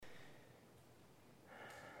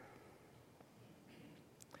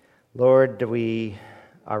Lord, we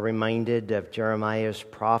are reminded of Jeremiah's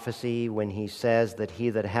prophecy when he says that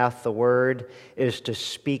he that hath the word is to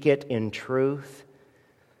speak it in truth.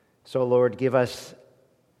 So, Lord, give us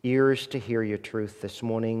ears to hear your truth this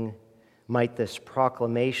morning. Might this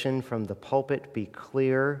proclamation from the pulpit be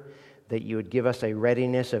clear, that you would give us a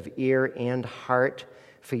readiness of ear and heart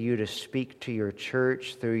for you to speak to your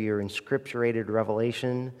church through your inscripturated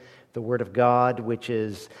revelation, the Word of God, which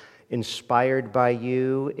is inspired by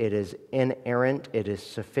you, it is inerrant, it is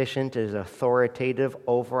sufficient, it is authoritative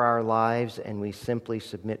over our lives, and we simply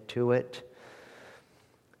submit to it.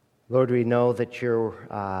 Lord, we know that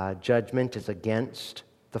your judgment is against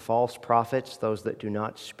the false prophets, those that do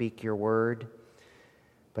not speak your word.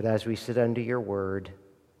 But as we sit under your word,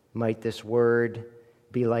 might this word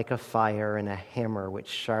be like a fire and a hammer which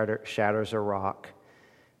shatters a rock,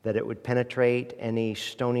 that it would penetrate any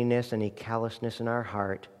stoniness, any callousness in our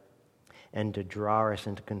heart, and to draw us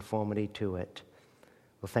into conformity to it.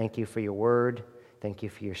 Well, thank you for your word. Thank you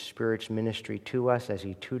for your Spirit's ministry to us as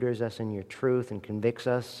he tutors us in your truth and convicts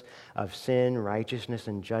us of sin, righteousness,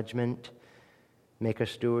 and judgment. Make us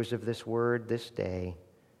stewards of this word this day.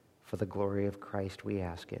 For the glory of Christ we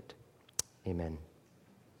ask it. Amen.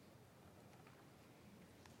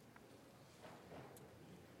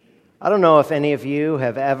 I don't know if any of you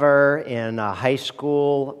have ever, in a high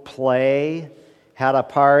school play, had a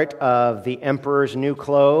part of The Emperor's New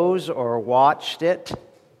Clothes or watched it.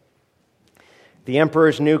 The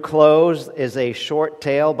Emperor's New Clothes is a short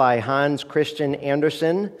tale by Hans Christian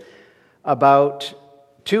Andersen about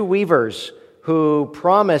two weavers who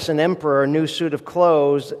promise an emperor a new suit of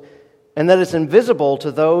clothes, and that it's invisible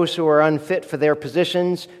to those who are unfit for their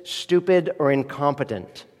positions, stupid, or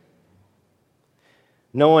incompetent.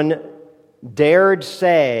 No one dared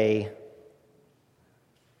say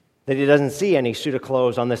that he doesn't see any suit of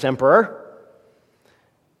clothes on this emperor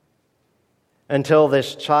until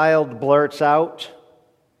this child blurts out,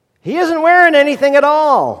 "He isn't wearing anything at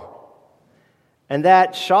all." And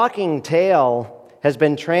that shocking tale has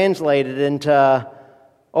been translated into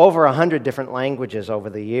over 100 different languages over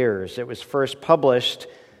the years. It was first published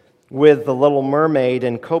with The Little Mermaid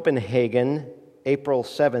in Copenhagen, April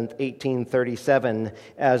 7th, 1837,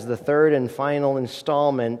 as the third and final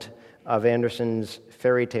installment of Andersen's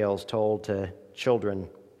fairy tales told to children.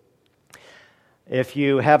 If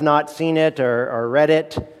you have not seen it or read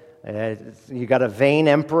it, you got a vain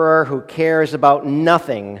emperor who cares about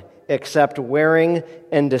nothing except wearing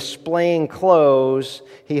and displaying clothes.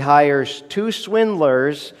 He hires two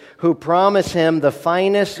swindlers who promise him the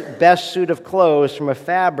finest, best suit of clothes from a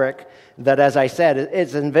fabric that, as I said,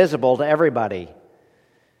 is invisible to everybody.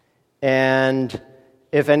 And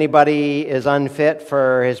if anybody is unfit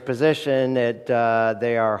for his position,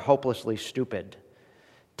 they are hopelessly stupid.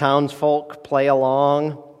 Townsfolk play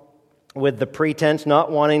along with the pretense,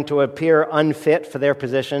 not wanting to appear unfit for their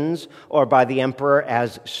positions or by the emperor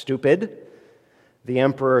as stupid. The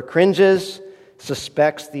emperor cringes,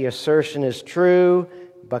 suspects the assertion is true,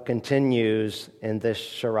 but continues in this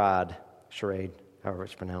charade, however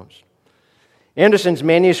it's pronounced. Andersen's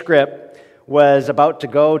manuscript was about to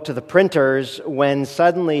go to the printers when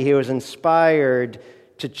suddenly he was inspired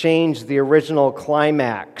to change the original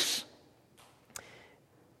climax,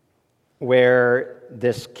 where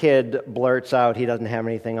this kid blurts out he doesn't have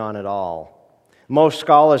anything on at all. Most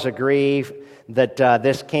scholars agree that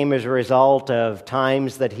this came as a result of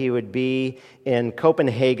times that he would be in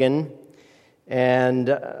Copenhagen, and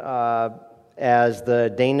as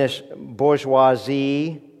the Danish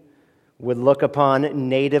bourgeoisie would look upon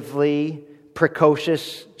natively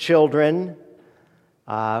precocious children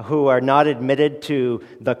who are not admitted to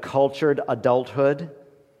the cultured adulthood.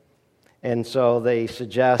 And so they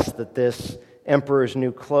suggest that this Emperor's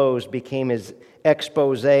New Clothes became his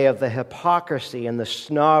expose of the hypocrisy and the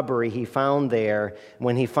snobbery he found there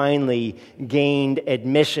when he finally gained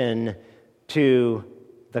admission to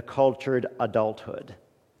the cultured adulthood.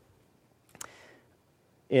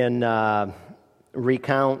 In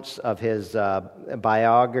recounts of his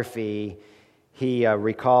biography, he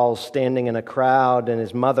recalls standing in a crowd and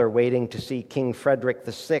his mother waiting to see King Frederick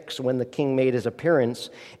VI. When the king made his appearance,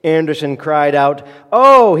 Andersen cried out,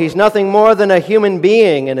 "Oh, he's nothing more than a human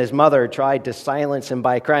being," and his mother tried to silence him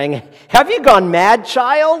by crying, "Have you gone mad,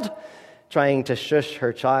 child?" trying to shush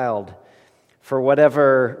her child. For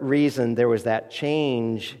whatever reason, there was that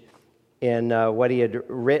change in what he had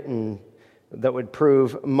written that would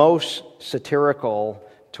prove most satirical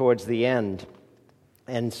towards the end.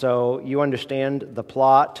 And so you understand the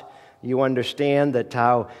plot. You understand that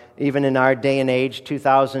how, even in our day and age,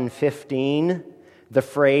 2015, the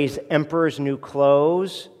phrase "Emperor's New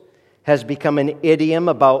Clothes" has become an idiom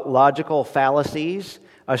about logical fallacies,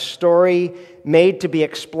 a story made to be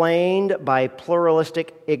explained by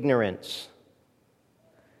pluralistic ignorance.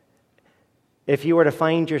 If you were to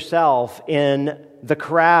find yourself in the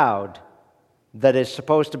crowd that is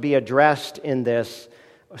supposed to be addressed in this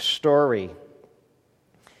story,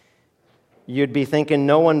 you'd be thinking,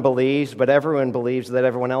 no one believes, but everyone believes that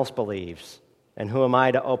everyone else believes. And who am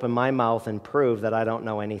I to open my mouth and prove that I don't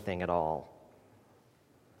know anything at all?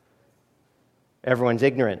 Everyone's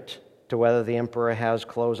ignorant to whether the emperor has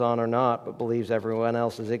clothes on or not, but believes everyone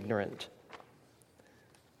else is ignorant.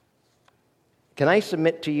 Can I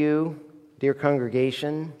submit to you, dear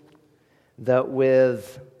congregation, that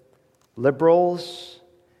with liberals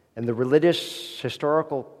and the religious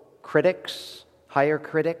historical critics, higher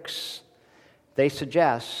critics, they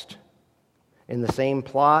suggest in the same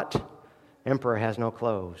plot, emperor has no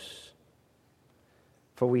clothes.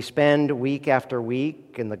 For we spend week after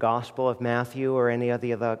week in the Gospel of Matthew or any of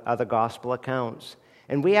the other gospel accounts,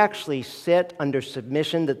 and we actually sit under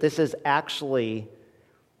submission that this is actually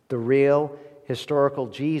the real historical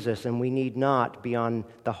Jesus, and we need not be on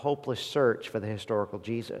the hopeless search for the historical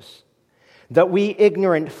Jesus. That we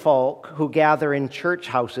ignorant folk who gather in church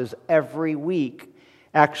houses every week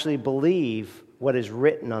actually believe what is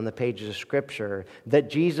written on the pages of Scripture,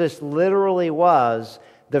 that Jesus literally was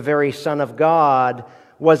the very Son of God,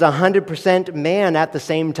 was 100% man at the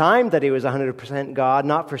same time that he was 100% God,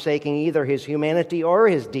 not forsaking either his humanity or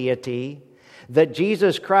his deity, that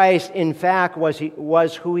Jesus Christ, in fact,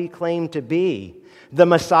 was who he claimed to be, the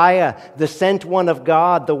Messiah, the sent one of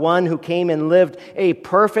God, the one who came and lived a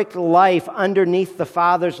perfect life underneath the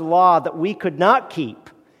Father's law that we could not keep,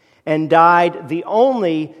 and died the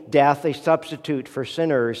only death, a substitute for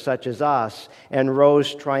sinners such as us, and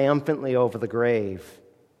rose triumphantly over the grave.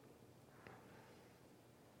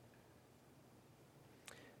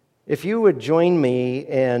 If you would join me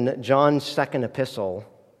in John's second epistle,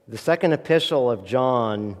 the second epistle of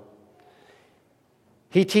John,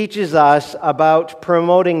 he teaches us about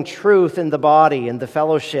promoting truth in the body and the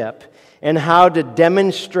fellowship, and how to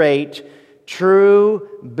demonstrate true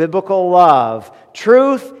biblical love.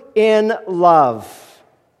 Truth in love.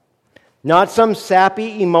 Not some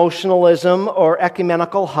sappy emotionalism or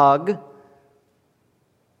ecumenical hug.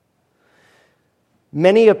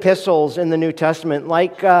 Many epistles in the New Testament,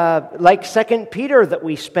 like 2 Peter that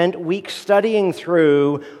we spent weeks studying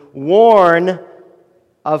through, warn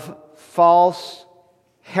of false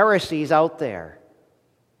heresies out there.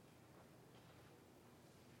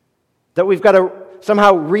 That we've got to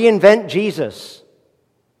somehow reinvent Jesus.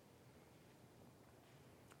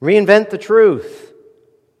 Reinvent the truth.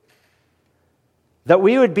 That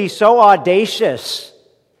we would be so audacious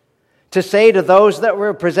to say to those that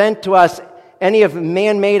will present to us any of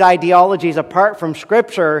man-made ideologies apart from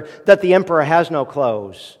Scripture that the emperor has no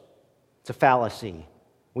clothes. It's a fallacy.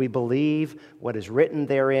 We believe what is written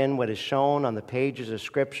therein, what is shown on the pages of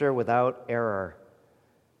Scripture without error.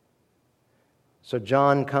 So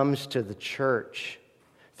John comes to the church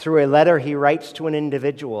through a letter he writes to an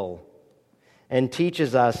individual and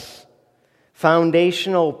teaches us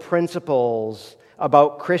foundational principles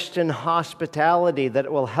about Christian hospitality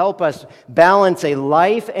that will help us balance a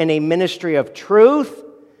life and a ministry of truth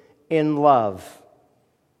in love.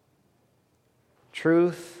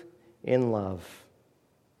 Truth in love.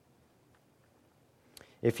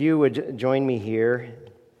 If you would join me here,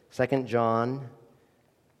 2 John.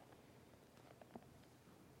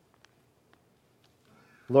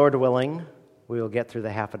 Lord willing, we will get through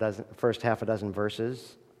the first half a dozen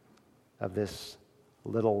verses of this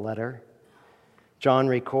little letter. John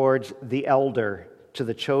records, "The elder to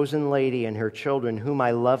the chosen lady and her children, whom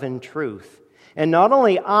I love in truth. And not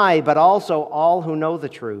only I, but also all who know the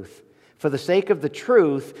truth, for the sake of the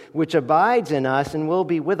truth which abides in us and will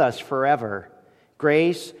be with us forever.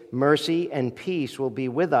 Grace, mercy, and peace will be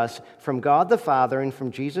with us from God the Father and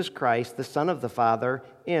from Jesus Christ, the Son of the Father,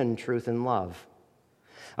 in truth and love."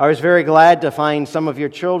 I was very glad to find some of your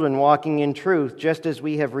children walking in truth, just as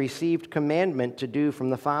we have received commandment to do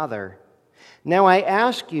from the Father. Now I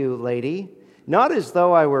ask you, lady, not as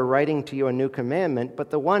though I were writing to you a new commandment,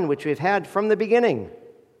 but the one which we've had from the beginning,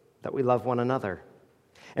 that we love one another.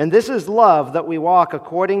 And this is love, that we walk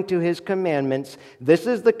according to his commandments. This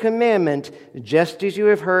is the commandment, just as you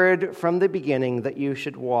have heard from the beginning, that you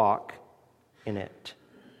should walk in it.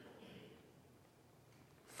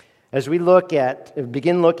 As we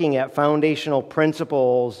begin looking at foundational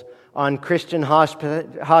principles on Christian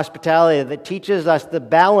hospitality that teaches us the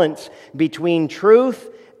balance between truth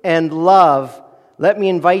and love, let me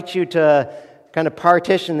invite you to kind of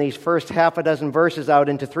partition these first half a dozen verses out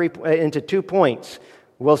into 2 points.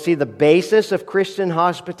 We'll see the basis of Christian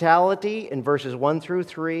hospitality in verses 1 through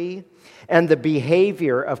 3, and the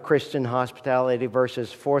behavior of Christian hospitality,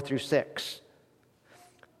 verses 4 through 6.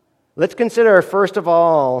 Let's consider, first of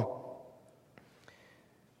all,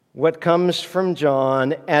 what comes from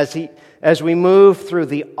John as we move through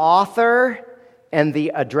the author and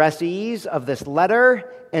the addressees of this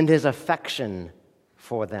letter and his affection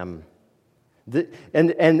for them.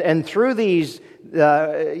 And through these,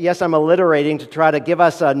 yes, I'm alliterating to try to give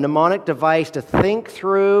us a mnemonic device to think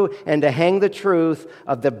through and to hang the truth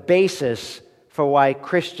of the basis for why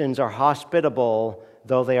Christians are hospitable,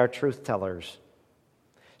 though they are truth tellers.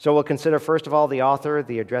 So we'll consider, first of all, the author,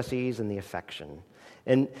 the addressees, and the affection.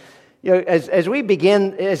 And as he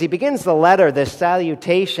begins the letter, this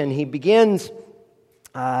salutation, he begins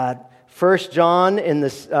 1 John in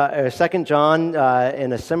this 2 John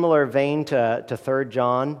in a similar vein to 3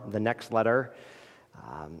 John, the next letter.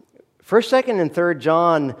 1st, 2nd, and 3rd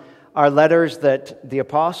John are letters that the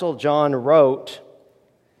Apostle John wrote.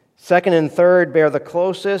 2nd and 3rd bear the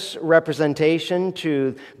closest representation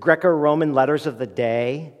to Greco-Roman letters of the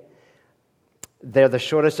day. They're the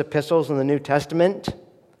shortest epistles in the New Testament,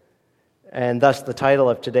 and thus the title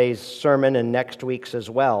of today's sermon and next week's as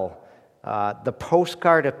well. The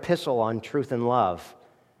postcard epistle on truth and love.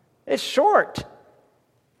 It's short.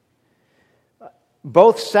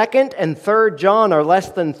 Both 2nd and 3rd John are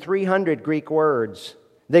less than 300 Greek words.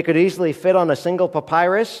 They could easily fit on a single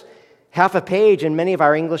papyrus, half a page in many of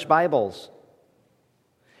our English Bibles.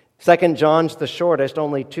 2nd John's the shortest,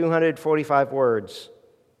 only 245 words.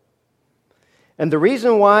 And the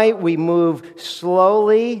reason why we move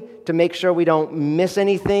slowly to make sure we don't miss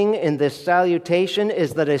anything in this salutation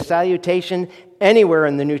is that a salutation anywhere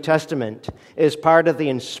in the New Testament is part of the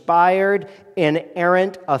inspired,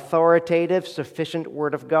 inerrant, authoritative, sufficient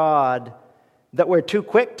Word of God that we're too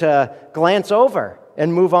quick to glance over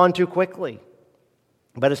and move on too quickly.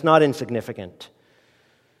 But it's not insignificant.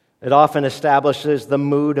 It often establishes the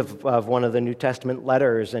mood of one of the New Testament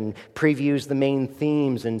letters and previews the main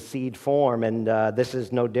themes in seed form, and this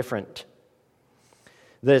is no different.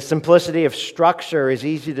 The simplicity of structure is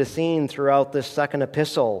easy to see throughout this second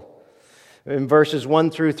epistle. In verses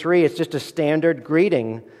 1 through 3, it's just a standard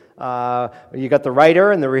greeting. You got the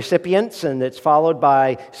writer and the recipients, and it's followed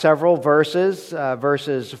by several verses,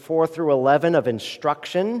 verses 4 through 11 of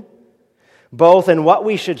instruction, both in what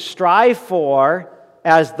we should strive for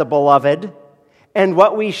as the beloved, and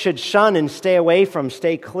what we should shun and stay away from,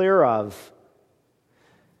 stay clear of.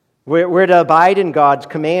 We're to abide in God's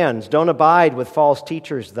commands. Don't abide with false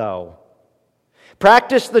teachers, though.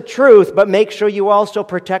 Practice the truth, but make sure you also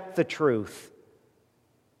protect the truth.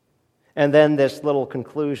 And then this little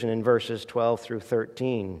conclusion in verses 12 through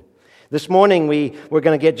 13. This morning, we're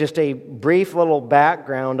going to get just a brief little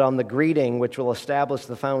background on the greeting, which will establish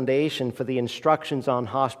the foundation for the instructions on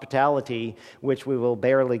hospitality, which we will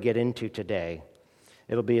barely get into today.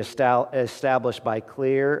 It'll be established by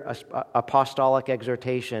clear apostolic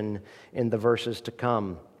exhortation in the verses to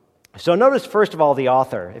come. So notice, first of all, the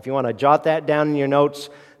author. If you want to jot that down in your notes,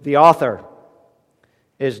 the author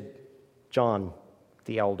is John,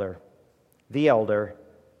 the elder. The elder.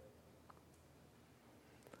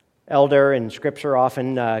 Elder in Scripture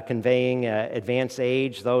often conveying advanced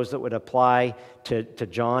age, those that would apply to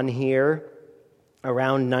John here.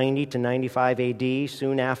 Around 90 to 95 AD,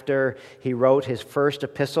 soon after he wrote his first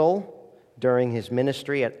epistle during his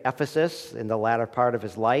ministry at Ephesus in the latter part of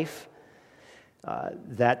his life.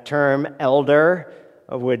 That term, elder,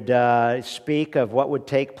 would speak of what would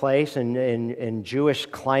take place in Jewish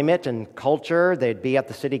climate and culture. They'd be at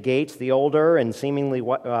the city gates. The older and seemingly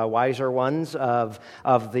wiser ones of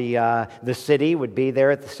the city would be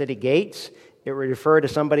there at the city gates. It would refer to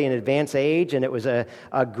somebody in advanced age, and it was a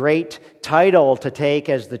great title to take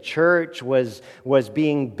as the church was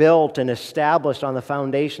being built and established on the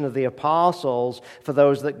foundation of the apostles for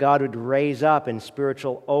those that God would raise up in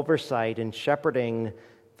spiritual oversight and shepherding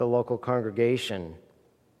the local congregation.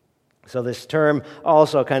 So this term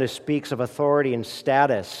also kind of speaks of authority and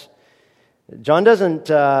status. John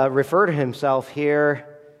doesn't refer to himself here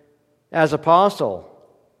as apostle.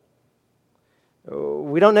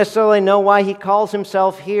 We don't necessarily know why he calls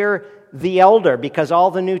himself here the elder, because all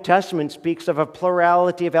the New Testament speaks of a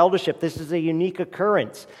plurality of eldership. This is a unique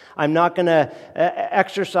occurrence. I'm not going to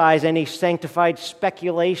exercise any sanctified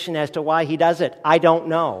speculation as to why he does it. I don't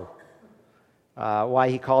know why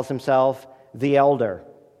he calls himself the elder.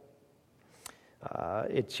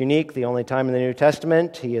 It's unique, the only time in the New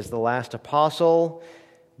Testament. He is the last apostle.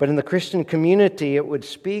 But in the Christian community, it would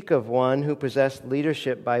speak of one who possessed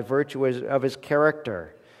leadership by virtue of his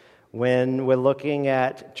character, when we're looking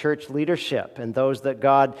at church leadership and those that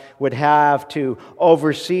God would have to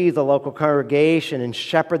oversee the local congregation and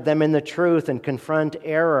shepherd them in the truth and confront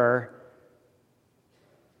error,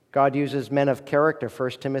 God uses men of character, 1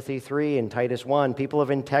 Timothy 3 and Titus 1, people of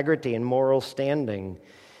integrity and moral standing.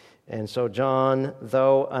 And so John,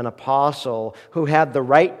 though an apostle who had the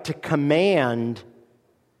right to command,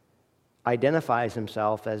 identifies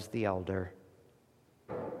himself as the elder.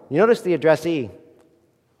 You notice the addressee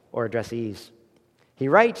or addressees. He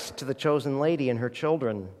writes to the chosen lady and her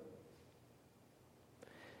children.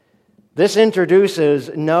 This introduces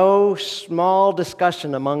no small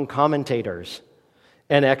discussion among commentators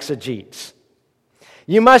and exegetes.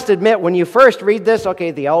 You must admit, when you first read this,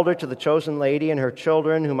 okay, the elder to the chosen lady and her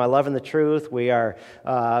children, whom I love in the truth. We are,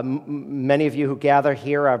 many of you who gather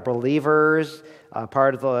here are believers,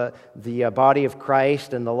 part of the body of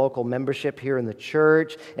Christ and the local membership here in the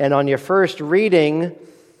church. And on your first reading,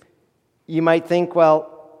 you might think,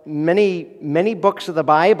 well, many books of the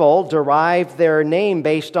Bible derive their name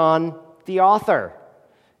based on the author.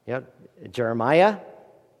 Jeremiah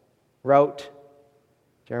wrote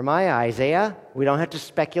Jeremiah, Isaiah. We don't have to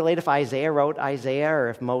speculate if Isaiah wrote Isaiah or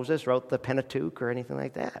if Moses wrote the Pentateuch or anything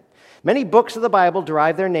like that. Many books of the Bible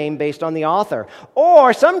derive their name based on the author.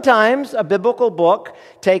 Or sometimes a biblical book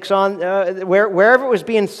takes on, wherever it was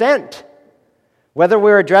being sent. Whether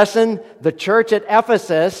we're addressing the church at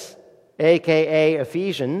Ephesus, a.k.a.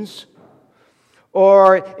 Ephesians,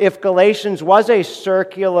 or if Galatians was a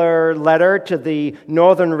circular letter to the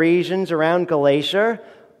northern regions around Galatia,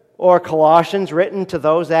 or Colossians written to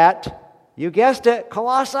those at, you guessed it,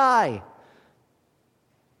 Colossae.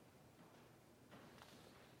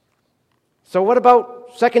 So what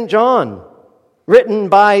about 2 John, written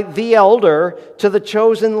by the elder to the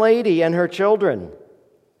chosen lady and her children?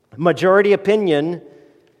 Majority opinion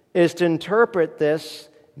is to interpret this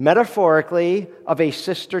metaphorically of a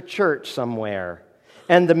sister church somewhere,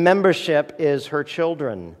 and the membership is her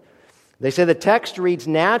children. They say the text reads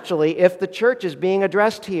naturally if the church is being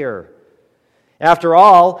addressed here. After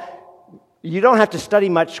all, you don't have to study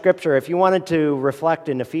much Scripture. If you wanted to reflect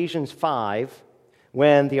in Ephesians 5,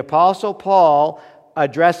 when the Apostle Paul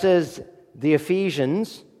addresses the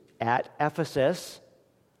Ephesians at Ephesus,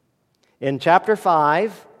 in chapter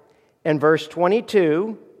 5 and verse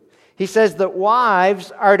 22, he says that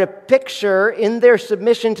wives are to picture in their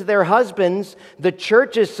submission to their husbands the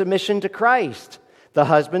church's submission to Christ. The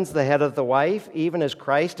husband's the head of the wife, even as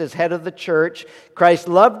Christ is head of the church. Christ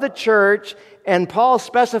loved the church, and Paul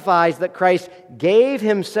specifies that Christ gave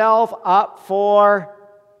himself up for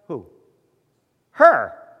who?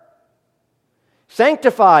 Her.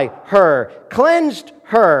 Sanctify her, cleansed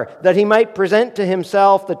her, that he might present to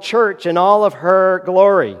himself the church in all of her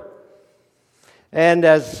glory. And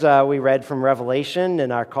as we read from Revelation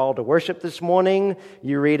in our call to worship this morning,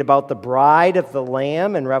 you read about the bride of the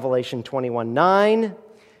Lamb in Revelation 21:9.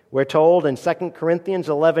 We're told in 2 Corinthians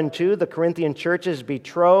 11:2, the Corinthian church is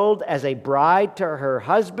betrothed as a bride to her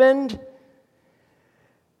husband.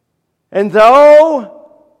 And though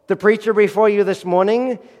the preacher before you this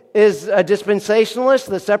morning is a dispensationalist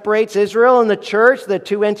that separates Israel and the church, the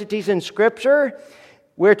two entities in Scripture,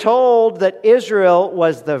 we're told that Israel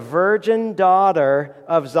was the virgin daughter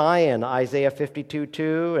of Zion, Isaiah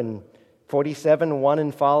 52:2 and 47:1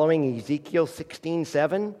 and following, Ezekiel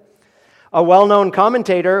 16:7. A well-known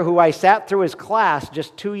commentator who I sat through his class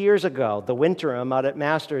just 2 years ago, the Winterim out at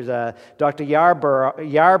Masters, Dr.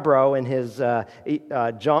 Yarbrough in his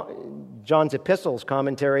John's Epistles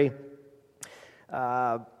commentary,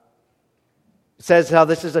 says how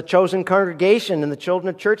this is a chosen congregation and the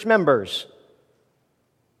children of church members.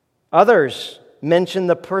 Others mention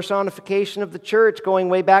the personification of the church going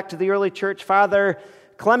way back to the early church father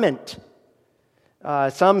Clement.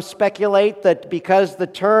 Some speculate that because the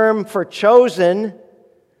term for chosen,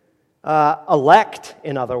 elect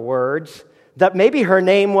in other words, that maybe her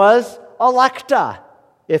name was Electa,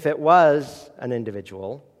 if it was an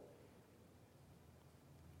individual.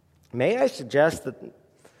 May I suggest that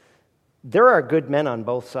there are good men on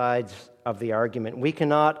both sides of the argument. We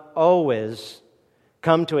cannot always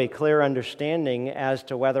come to a clear understanding as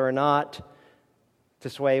to whether or not to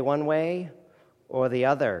sway one way or the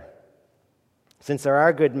other. Since there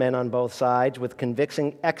are good men on both sides with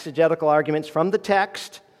convincing exegetical arguments from the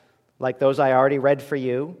text, like those I already read for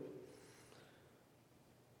you,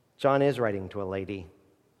 John is writing to a lady.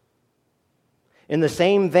 In the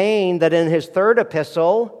same vein that in his third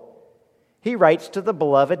epistle, he writes to the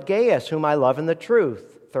beloved Gaius, whom I love in the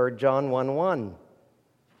truth, 3 John 1:1.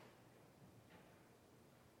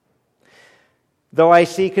 Though I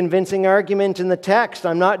see convincing argument in the text,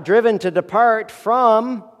 I'm not driven to depart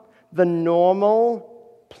from the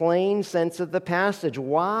normal, plain sense of the passage.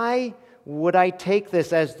 Why would I take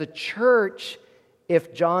this as the church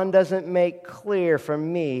if John doesn't make clear for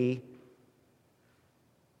me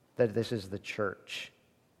that this is the church?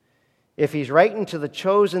 If he's writing to the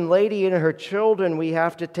chosen lady and her children, we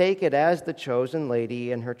have to take it as the chosen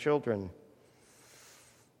lady and her children.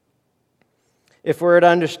 If we're to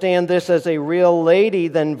understand this as a real lady,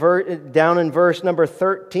 then down in verse number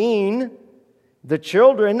 13, the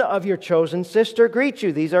children of your chosen sister greet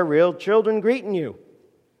you. These are real children greeting you,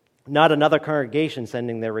 not another congregation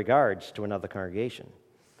sending their regards to another congregation.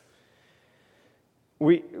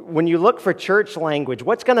 When you look for church language,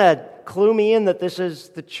 what's going to clue me in that this is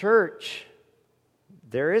the church?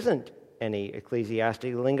 There isn't any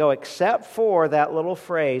ecclesiastic lingo except for that little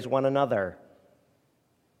phrase, one another.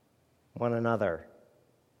 One another.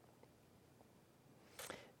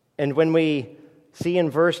 And when we see in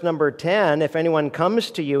verse number 10, if anyone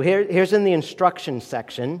comes to you, here's in the instruction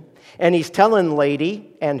section, and he's telling lady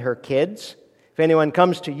and her kids, if anyone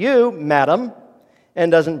comes to you, madam,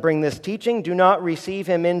 and doesn't bring this teaching, do not receive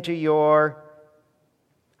him into your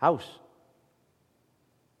house.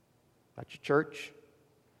 That's your church.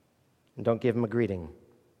 And don't give him a greeting.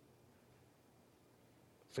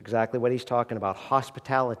 It's exactly what he's talking about,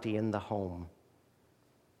 hospitality in the home.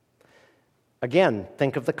 Again,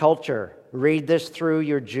 think of the culture. Read this through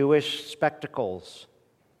your Jewish spectacles.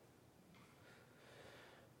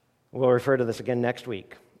 We'll refer to this again next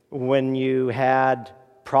week. When you had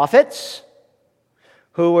prophets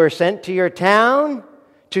who were sent to your town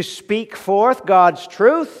to speak forth God's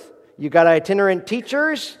truth, you got itinerant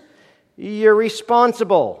teachers, you're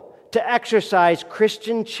responsible to exercise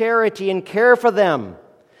Christian charity and care for them.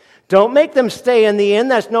 Don't make them stay in the inn.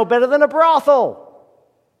 That's no better than a brothel.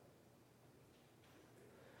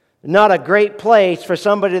 Not a great place for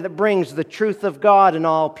somebody that brings the truth of God in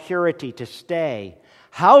all purity to stay.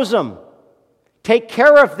 House them. Take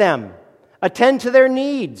care of them. Attend to their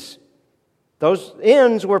needs. Those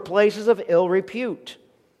inns were places of ill repute.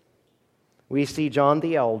 We see John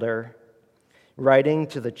the Elder writing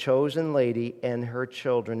to the chosen lady and her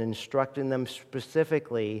children, instructing them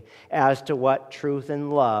specifically as to what truth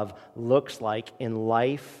and love looks like in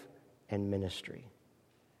life and ministry.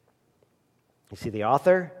 You see the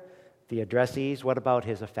author, the addressees, what about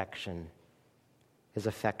his affection? His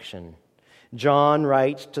affection. John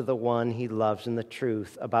writes to the one he loves in the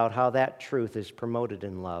truth about how that truth is promoted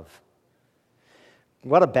in love.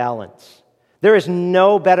 What a balance. There is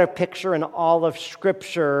no better picture in all of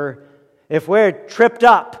Scripture. If we're tripped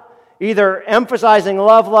up, either emphasizing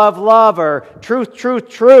love, love, love, or truth, truth,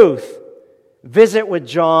 truth, visit with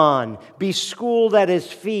John. Be schooled at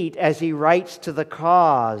his feet as he writes to the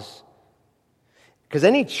cause. Because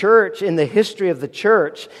any church in the history of the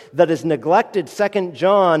church that has neglected 2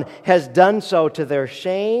 John has done so to their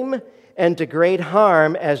shame and to great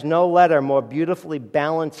harm, as no letter more beautifully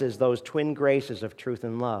balances those twin graces of truth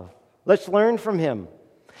and love. Let's learn from him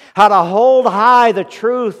how to hold high the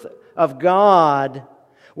truth of God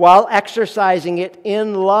while exercising it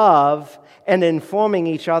in love and informing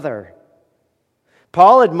each other.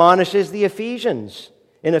 Paul admonishes the Ephesians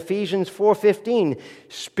in Ephesians 4:15,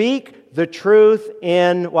 speak the truth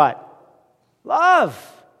in what?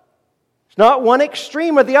 Love. It's not one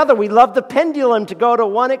extreme or the other. We love the pendulum to go to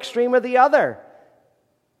one extreme or the other.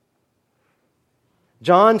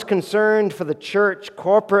 John's concerned for the church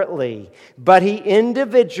corporately, but he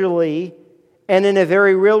individually and in a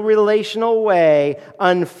very real relational way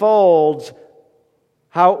unfolds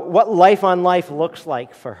what life on life looks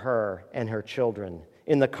like for her and her children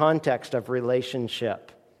in the context of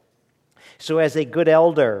relationship. So as a good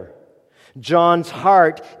elder, John's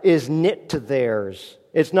heart is knit to theirs.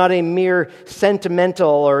 It's not a mere sentimental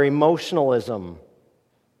or emotionalism.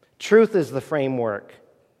 Truth is the framework.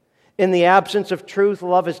 In the absence of truth,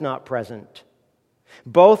 love is not present.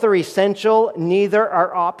 Both are essential, neither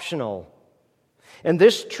are optional. And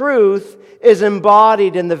this truth is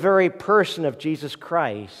embodied in the very person of Jesus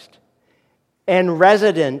Christ and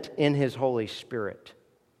resident in His Holy Spirit,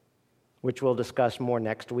 which we'll discuss more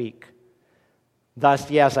next week.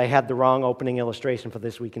 Thus, yes, I had the wrong opening illustration for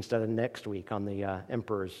this week instead of next week on the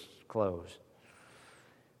emperor's clothes.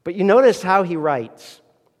 But you notice how he writes.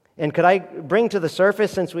 And could I bring to the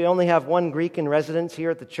surface, since we only have one Greek in residence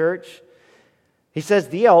here at the church? He says,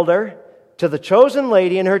 the elder, to the chosen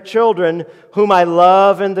lady and her children, whom I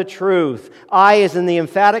love in the truth. I is in the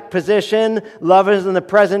emphatic position, love is in the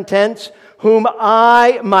present tense, whom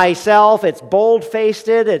I myself, it's bold-faced,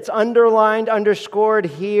 it's underlined, underscored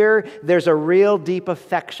here. There's a real deep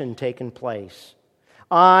affection taking place.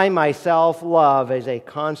 I myself love as a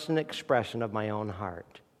constant expression of my own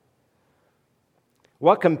heart.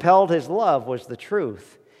 What compelled his love was the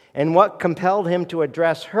truth. And what compelled him to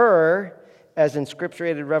address her, as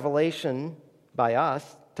inscripturated revelation by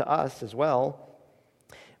us, to us as well,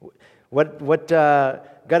 what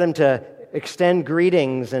got him to extend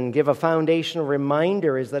greetings and give a foundational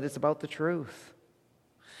reminder is that it's about the truth.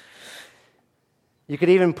 You could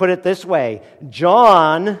even put it this way.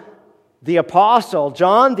 John, the apostle,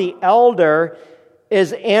 John the elder,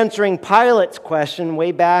 is answering Pilate's question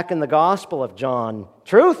way back in the Gospel of John.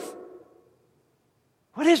 Truth?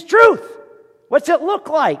 What is truth? What's it look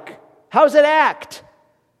like? How does it act?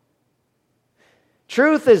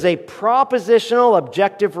 Truth is a propositional,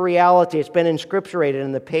 objective reality. It's been inscripturated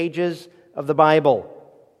in the pages of the Bible.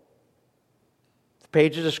 The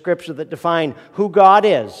pages of Scripture that define who God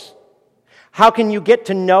is. How can you get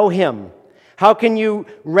to know Him? How can you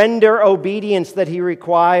render obedience that He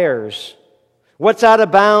requires? What's out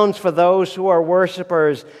of bounds for those who are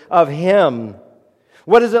worshipers of Him?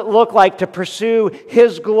 What does it look like to pursue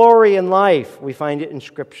His glory in life? We find it in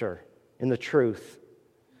Scripture, in the truth.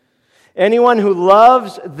 Anyone who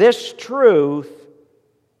loves this truth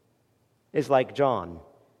is like John,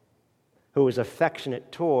 who was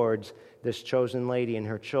affectionate towards this chosen lady and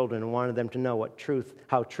her children and wanted them to know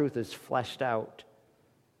how truth is fleshed out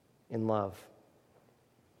in love.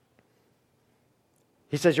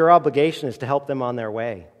 He says your obligation is to help them on their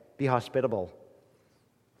way. Be hospitable.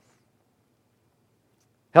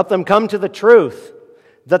 Help them come to the truth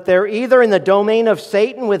that they're either in the domain of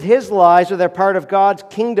Satan with his lies or they're part of God's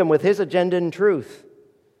kingdom with His agenda and truth.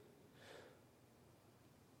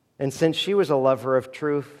 And since she was a lover of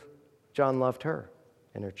truth, John loved her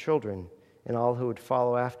and her children and all who would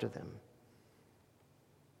follow after them.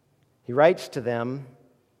 He writes to them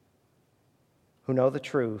who know the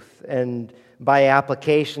truth, and by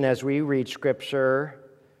application, as we read Scripture,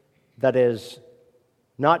 that is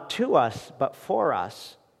not to us, but for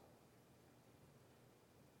us.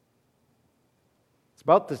 It's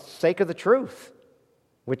about the sake of the truth,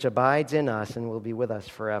 which abides in us and will be with us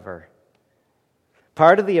forever.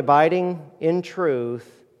 Part of the abiding in truth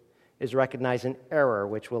is recognizing error,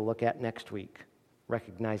 which we'll look at next week.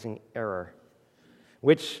 Recognizing error.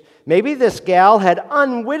 Which maybe this gal had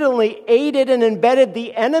unwittingly aided and embedded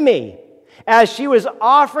the enemy as she was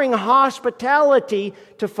offering hospitality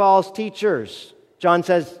to false teachers. John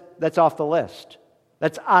says that's off the list.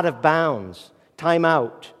 That's out of bounds. Time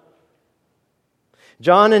out.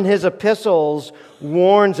 John in his epistles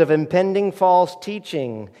warns of impending false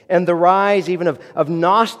teaching and the rise even of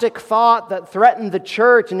Gnostic thought that threatened the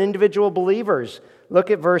church and individual believers. Look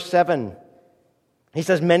at verse 7. He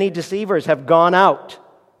says, many deceivers have gone out.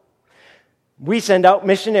 We send out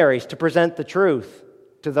missionaries to present the truth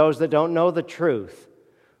to those that don't know the truth.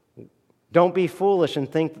 Don't be foolish and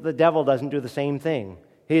think that the devil doesn't do the same thing.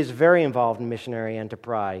 He is very involved in missionary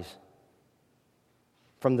enterprise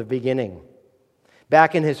from the beginning.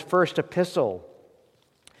 Back in his first epistle,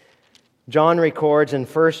 John records in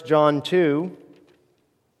 1 John 2,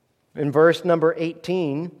 in verse number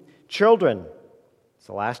 18, children, it's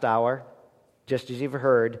the last hour, just as you've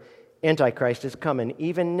heard, Antichrist is coming.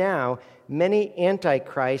 Even now, many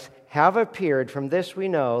Antichrists have appeared. From this we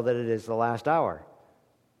know that it is the last hour.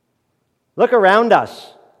 Look around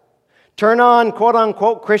us. Turn on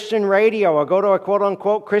quote-unquote Christian radio or go to a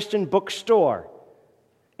quote-unquote Christian bookstore.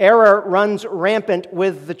 Error runs rampant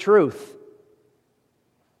with the truth.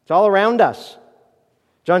 It's all around us.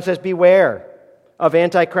 John says, beware of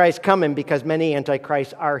Antichrist coming because many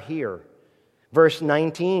Antichrists are here. Verse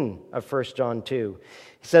 19 of 1 John 2.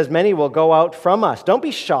 He says, many will go out from us. Don't be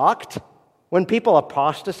shocked when people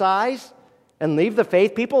apostatize and leave the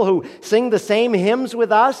faith. People who sing the same hymns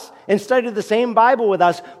with us and study the same Bible with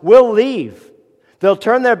us will leave. They'll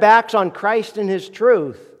turn their backs on Christ and His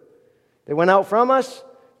truth. They went out from us.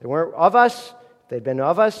 They weren't of us. If they'd been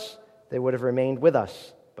of us, they would have remained with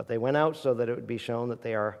us. But they went out so that it would be shown that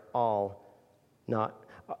they all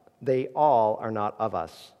are not of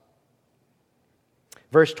us.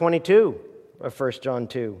 Verse 22 of 1 John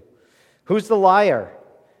 2. Who's the liar?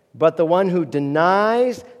 But the one who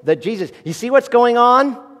denies that Jesus... You see what's going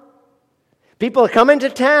on? People come into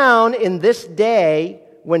town in this day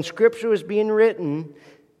when Scripture was being written.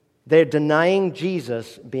 They're denying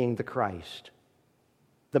Jesus being the Christ,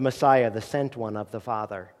 the Messiah, the sent one of the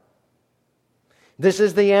Father. This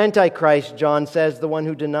is the Antichrist, John says, the one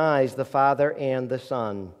who denies the Father and the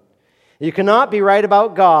Son. You cannot be right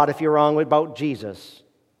about God if you're wrong about Jesus.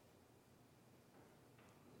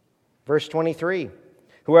 Verse 23.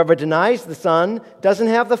 Whoever denies the Son doesn't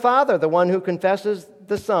have the Father. The one who confesses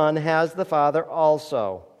the Son has the Father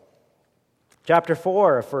also. Chapter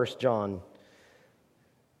 4 of 1 John.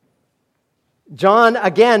 John,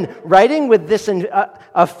 again, writing with this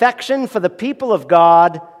affection for the people of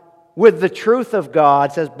God, with the truth of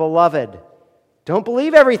God, says, Beloved, don't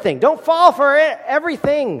believe everything. Don't fall for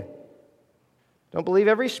everything. Don't believe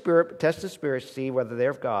every spirit, but test the spirits to see whether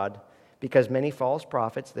they're of God, because many false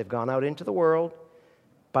prophets, they've gone out into the world.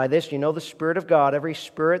 By this you know the Spirit of God. Every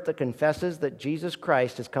spirit that confesses that Jesus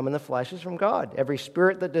Christ has come in the flesh is from God. Every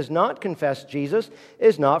spirit that does not confess Jesus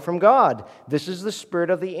is not from God. This is the spirit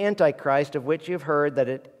of the Antichrist, of which you have heard that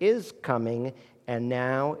it is coming, and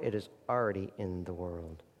now it is already in the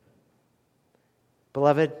world.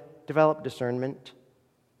 Beloved, develop discernment.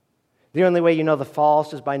 The only way you know the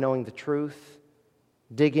false is by knowing the truth.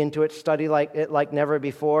 Dig into it, study like never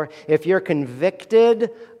before. If you're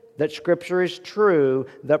convicted that Scripture is true,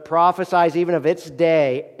 that prophesies even of its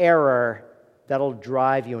day error, that'll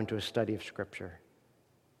drive you into a study of Scripture.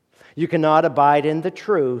 You cannot abide in the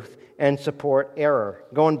truth and support error.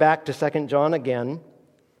 Going back to 2 John again,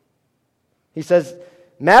 he says,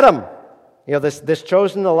 Madam, this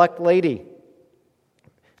chosen elect lady,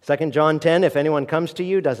 2 John 10, if anyone comes to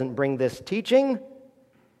you, doesn't bring this teaching,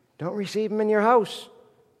 don't receive him in your house.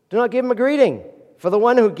 Do not give him a greeting. For the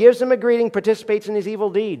one who gives him a greeting participates in his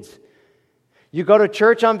evil deeds. You go to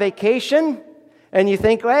church on vacation and you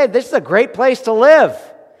think, hey, this is a great place to live.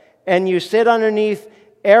 And you sit underneath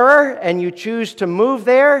error and you choose to move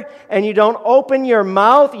there and you don't open your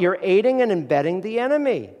mouth, you're aiding and abetting the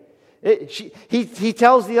enemy. He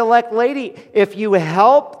tells the elect lady, if you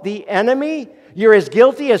help the enemy, you're as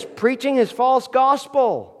guilty as preaching his false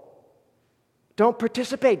gospel. Don't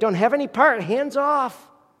participate. Don't have any part. Hands off.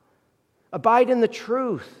 Abide in the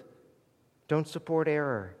truth. Don't support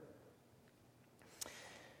error.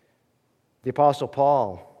 The Apostle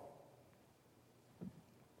Paul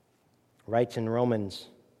writes in Romans,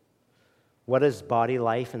 what does body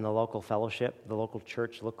life in the local fellowship, the local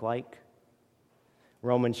church look like?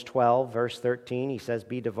 Romans 12, verse 13, he says,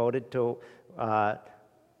 be devoted to one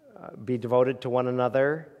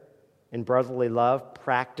another in brotherly love,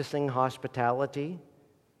 practicing hospitality.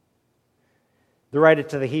 The writer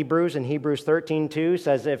to the Hebrews in Hebrews 13:2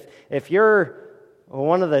 says, if you're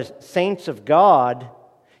one of the saints of God,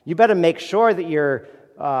 you better make sure that you're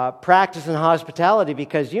practicing hospitality,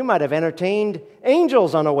 because you might have entertained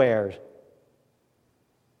angels unawares.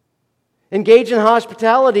 Engage in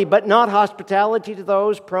hospitality, but not hospitality to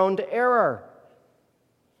those prone to error.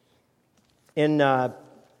 In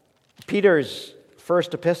Peter's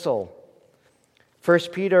first epistle, 1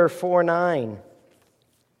 Peter 4:9,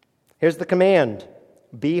 here's the command: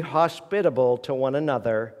 be hospitable to one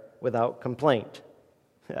another without complaint.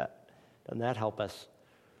 Doesn't that help us?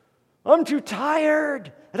 I'm too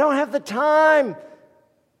tired. I don't have the time.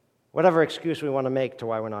 Whatever excuse we want to make to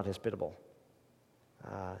why we're not hospitable.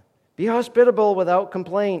 Be hospitable without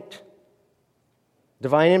complaint.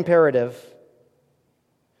 Divine imperative.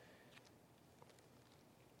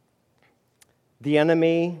 The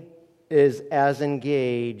enemy is as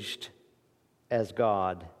engaged as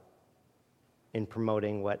God in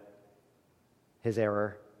promoting what his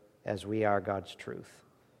error as we are God's truth.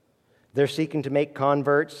 They're seeking to make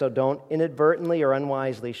converts, so don't inadvertently or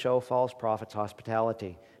unwisely show false prophets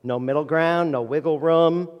hospitality. No middle ground, no wiggle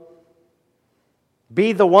room.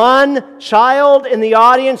 Be the one child in the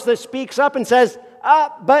audience that speaks up and says,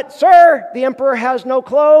 but sir, the emperor has no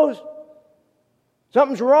clothes.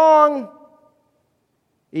 Something's wrong.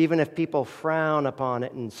 Even if people frown upon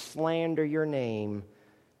it and slander your name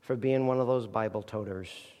for being one of those Bible toters.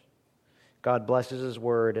 God blesses His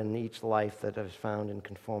Word and each life that is found in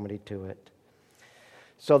conformity to it.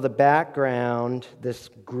 So the background, this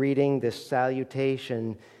greeting, this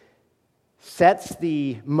salutation, sets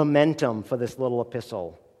the momentum for this little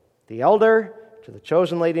epistle. The elder to the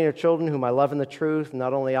chosen lady and her children, whom I love in the truth,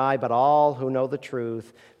 not only I, but all who know the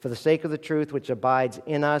truth, for the sake of the truth which abides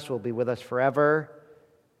in us, will be with us forever.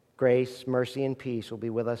 Grace, mercy, and peace will be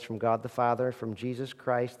with us from God the Father, from Jesus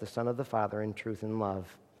Christ, the Son of the Father, in truth and love.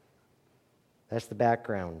 That's the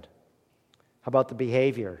background. How about the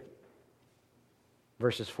behavior?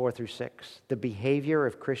 Verses 4 through 6. The behavior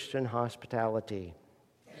of Christian hospitality.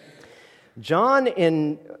 John,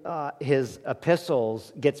 in his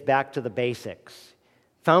epistles, gets back to the basics,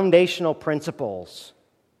 foundational principles.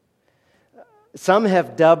 Some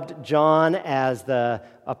have dubbed John as the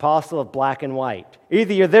apostle of black and white.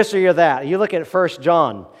 Either you're this or you're that. You look at 1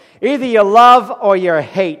 John. Either you love or you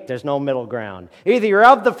hate. There's no middle ground. Either you're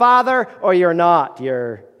of the Father or you're not.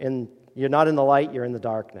 You're not in the light, you're in the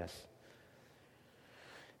darkness.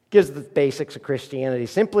 Gives the basics of Christianity.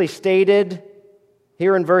 Simply stated,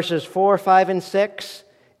 here in verses 4, 5, and 6,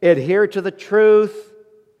 adhere to the truth,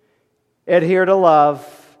 adhere to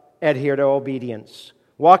love, adhere to obedience.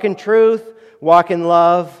 Walk in truth, walk in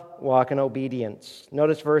love, walk in obedience.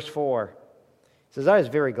 Notice verse 4. It says, I was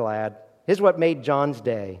very glad. Here's what made John's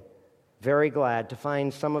day. Very glad to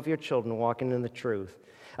find some of your children walking in the truth.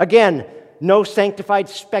 Again, no sanctified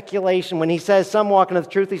speculation. When he says some walking in the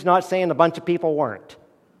truth, he's not saying a bunch of people weren't.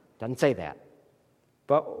 Doesn't say that.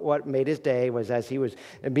 But what made his day was as he was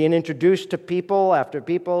being introduced to people after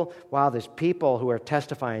people, wow, there's people who are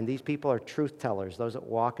testifying. These people are truth tellers, those that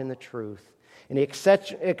walk in the truth. And he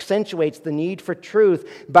accentuates the need for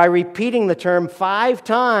truth by repeating the term 5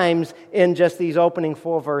 times in just these opening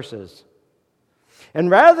 4 verses. And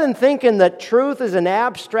rather than thinking that truth is an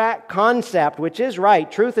abstract concept, which is right,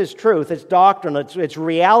 truth is truth, it's doctrine, it's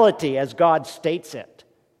reality as God states it.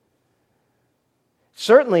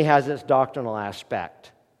 Certainly has its doctrinal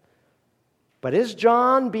aspect. But is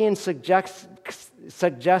John being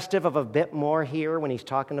suggestive of a bit more here when he's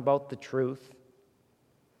talking about the truth?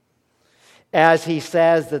 As he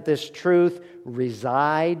says that this truth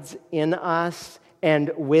resides in us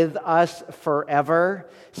and with us forever,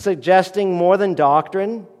 suggesting more than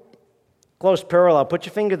doctrine. Close parallel. Put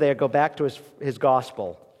your finger there, go back to his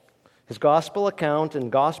gospel. His gospel account in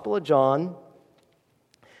Gospel of John.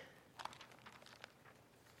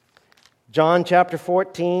 John chapter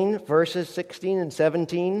 14, verses 16 and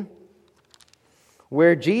 17,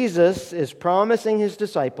 where Jesus is promising his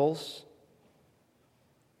disciples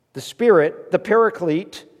the Spirit, the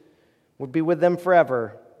Paraclete, would be with them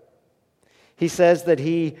forever. He says that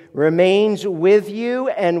he remains with you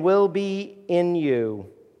and will be in you.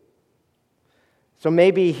 So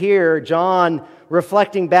maybe here, John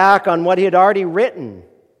reflecting back on what he had already written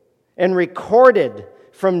and recorded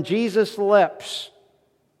from Jesus' lips.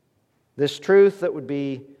 This truth that would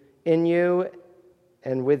be in you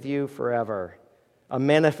and with you forever. A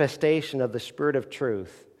manifestation of the Spirit of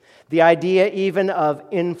truth. The idea even of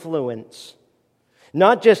influence.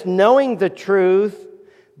 Not just knowing the truth,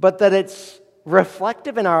 but that it's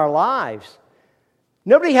reflective in our lives.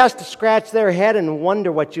 Nobody has to scratch their head and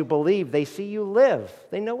wonder what you believe. They see you live.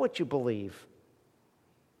 They know what you believe.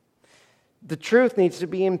 The truth needs to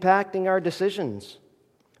be impacting our decisions.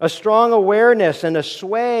 A strong awareness and a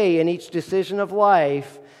sway in each decision of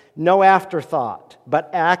life, no afterthought, but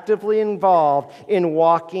actively involved in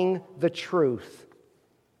walking the truth.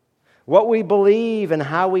 What we believe and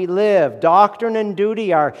how we live, doctrine and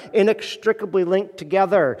duty are inextricably linked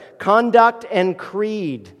together, conduct and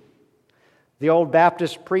creed. The old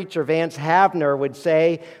Baptist preacher Vance Havner would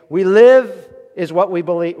say, what we live is what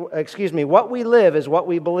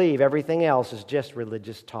we believe, everything else is just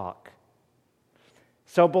religious talk.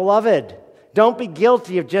 So, beloved, don't be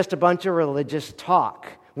guilty of just a bunch of religious talk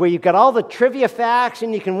where you've got all the trivia facts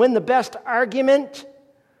and you can win the best argument.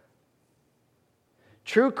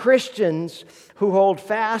 True Christians who hold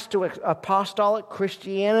fast to apostolic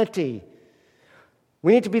Christianity.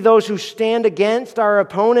 We need to be those who stand against our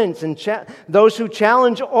opponents and those who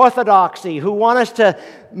challenge orthodoxy, who want us to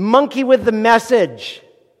monkey with the message,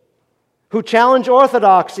 who challenge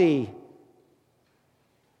orthodoxy.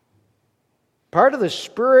 Part of the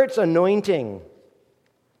Spirit's anointing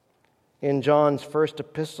in John's first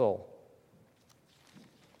epistle.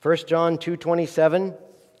 1 John 2:27,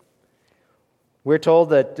 we're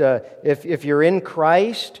told that if you're in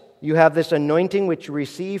Christ, you have this anointing which you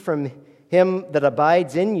receive from Him that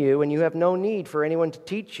abides in you, and you have no need for anyone to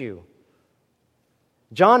teach you.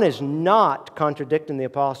 John is not contradicting the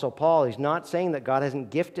Apostle Paul. He's not saying that God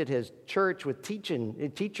hasn't gifted His church with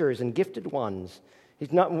teachers and gifted ones.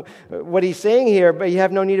 He's not. What he's saying here, but you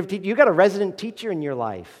have no need of teaching. You've got a resident teacher in your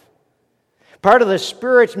life. Part of the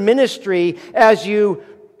Spirit's ministry as you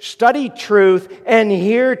study truth and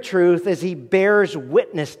hear truth as He bears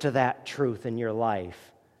witness to that truth in your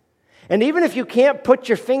life. And even if you can't put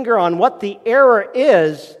your finger on what the error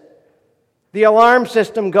is, the alarm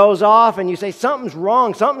system goes off and you say, something's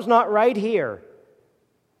wrong, something's not right here.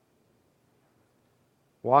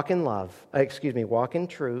 Walk in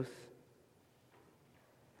truth.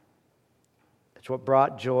 It's what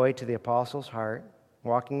brought joy to the apostles' heart,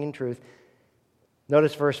 walking in truth.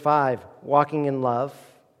 Notice verse 5, walking in love.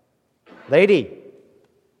 Lady,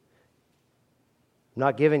 I'm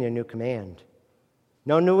not giving you a new command.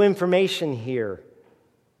 No new information here.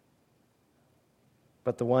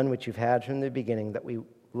 But the one which you've had from the beginning, that we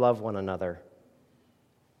love one another.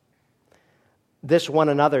 This one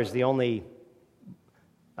another is the only,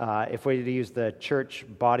 if we were to use the church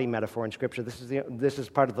body metaphor in Scripture, this is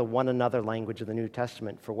part of the one another language of the New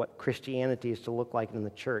Testament for what Christianity is to look like in the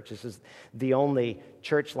church. This is the only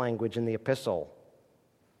church language in the epistle.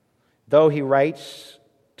 Though he writes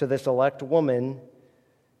to this elect woman,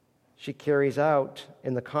 she carries out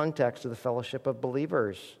in the context of the fellowship of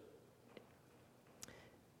believers.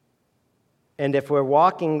 And if we're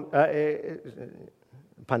walking,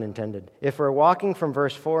 pun intended, if we're walking from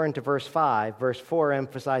verse 4 into verse 5, verse 4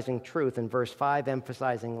 emphasizing truth and verse 5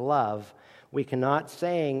 emphasizing love, we cannot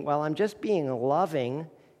saying, well, I'm just being loving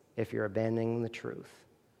if you're abandoning the truth.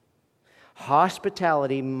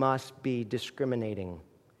 Hospitality must be discriminating.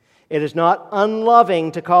 It is not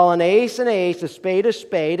unloving to call an ace, a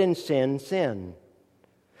spade, and sin.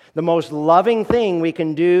 The most loving thing we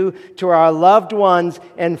can do to our loved ones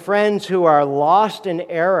and friends who are lost in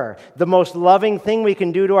error, the most loving thing we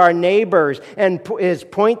can do to our neighbors is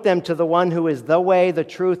point them to the one who is the way, the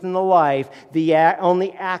truth, and the life, the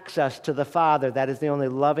only access to the Father. That is the only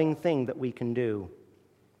loving thing that we can do.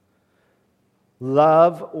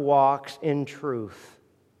 Love walks in truth.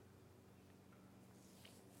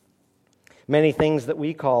 Many things that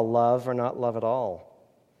we call love are not love at all.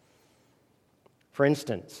 For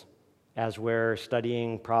instance, as we're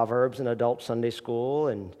studying Proverbs in adult Sunday school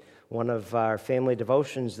and one of our family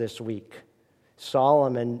devotions this week,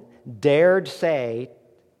 Solomon dared say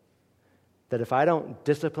that if I don't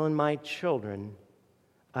discipline my children,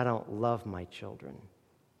 I don't love my children.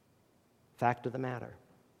 Fact of the matter.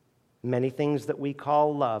 Many things that we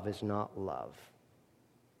call love is not love.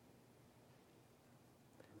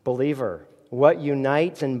 Believer, what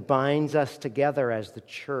unites and binds us together as the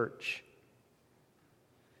church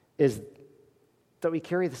is that we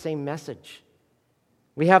carry the same message.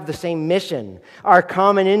 We have the same mission, our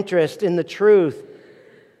common interest in the truth.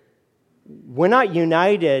 We're not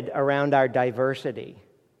united around our diversity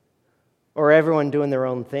or everyone doing their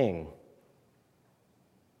own thing.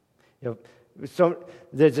 So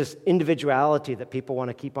there's this individuality that people want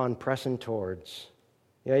to keep on pressing towards.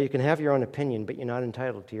 You can have your own opinion, but you're not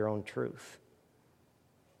entitled to your own truth.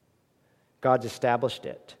 God's established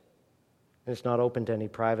it. And it's not open to any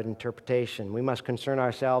private interpretation. We must concern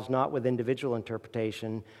ourselves not with individual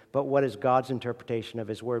interpretation, but what is God's interpretation of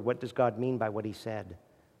His Word? What does God mean by what He said?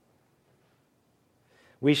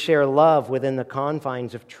 We share love within the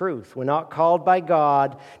confines of truth. We're not called by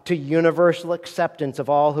God to universal acceptance of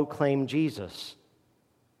all who claim Jesus,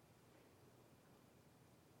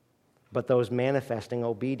 but those manifesting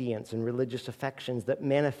obedience and religious affections that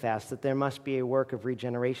manifest that there must be a work of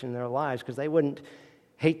regeneration in their lives, because they wouldn't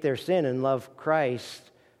hate their sin and love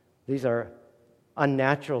Christ. These are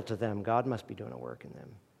unnatural to them. God must be doing a work in them.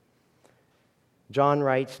 John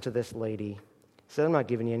writes to this lady, he said, I'm not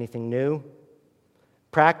giving you anything new.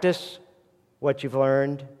 Practice what you've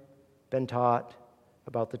learned, been taught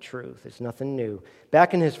about the truth. It's nothing new.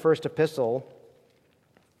 Back in his first epistle,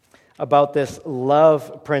 about this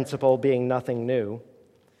love principle being nothing new,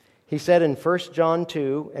 he said in 1 John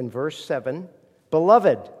 2 and verse 7,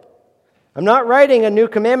 Beloved, I'm not writing a new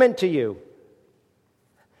commandment to you.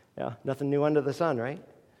 Yeah, nothing new under the sun, right?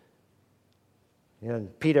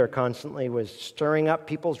 And Peter constantly was stirring up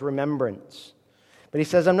people's remembrance. But he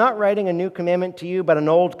says, I'm not writing a new commandment to you, but an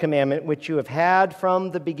old commandment which you have had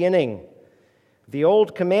from the beginning. The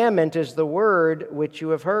old commandment is the word which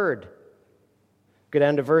you have heard. Go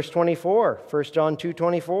down to verse 24, 1 John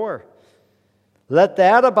 2:24. Let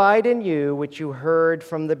that abide in you which you heard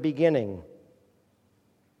from the beginning.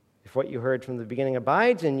 If what you heard from the beginning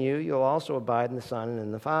abides in you, you'll also abide in the Son and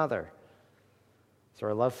in the Father. Is there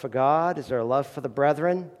a love for God? Is there a love for the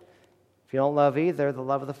brethren? If you don't love either, the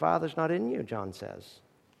love of the Father is not in you, John says.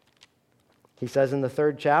 He says in the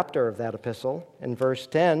 3rd chapter of that epistle, in verse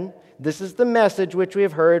 10, this is the message which we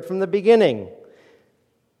have heard from the beginning,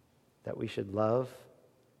 that we should love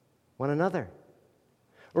one another.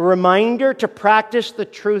 A reminder to practice the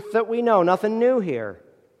truth that we know. Nothing new here.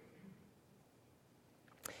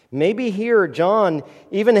 Maybe here John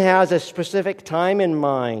even has a specific time in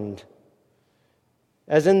mind,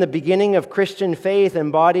 as in the beginning of Christian faith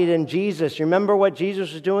embodied in Jesus. You remember what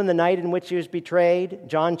Jesus was doing the night in which he was betrayed?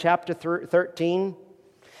 John chapter 13.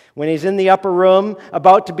 When he's in the upper room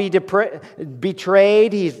about to be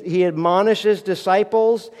betrayed, he admonishes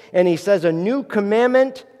disciples and he says, a new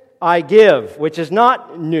commandment I give, which is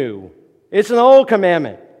not new. It's an old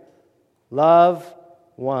commandment. Love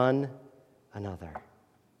one another.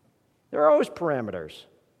 There are always parameters.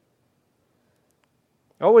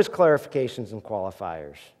 Always clarifications and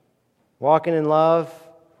qualifiers. Walking in love,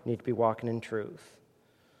 need to be walking in truth.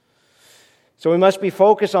 So we must be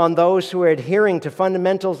focused on those who are adhering to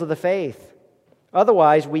fundamentals of the faith.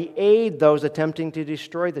 Otherwise, we aid those attempting to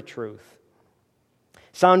destroy the truth.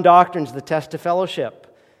 Sound doctrine is the test of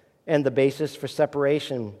fellowship and the basis for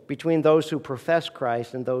separation between those who profess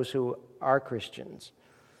Christ and those who are Christians.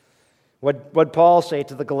 What Paul say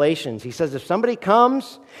to the Galatians? He says, if somebody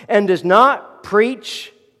comes and does not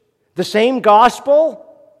preach the same gospel,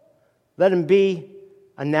 let him be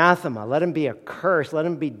anathema, let him be accursed, let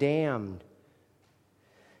him be damned.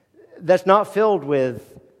 That's not filled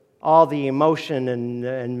with all the emotion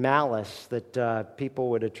and malice that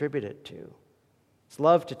people would attribute it to. It's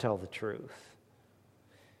love to tell the truth.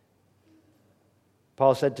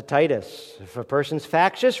 Paul said to Titus, if a person's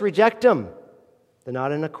factious, reject him. They're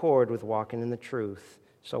not in accord with walking in the truth,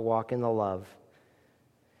 so walk in the love.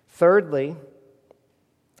 Thirdly,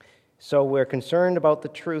 so we're concerned about the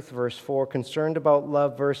truth, verse 4, concerned about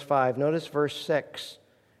love, verse 5. Notice verse 6.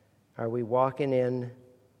 Are we walking in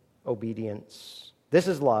obedience? This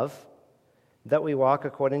is love, that we walk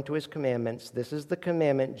according to his commandments. This is the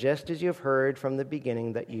commandment, just as you've heard from the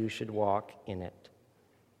beginning, that you should walk in it.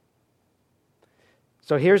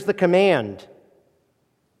 So here's the command.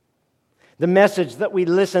 The message that we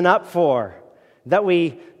listen up for, that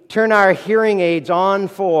we turn our hearing aids on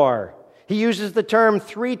for. He uses the term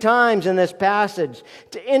 3 times in this passage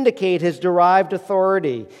to indicate his derived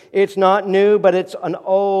authority. It's not new, but it's an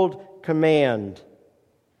old command.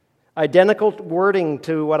 Identical wording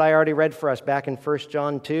to what I already read for us back in 1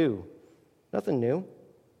 John 2. Nothing new.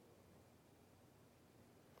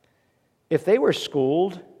 If they were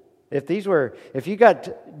schooled, if you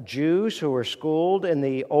got Jews who were schooled in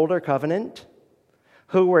the older covenant,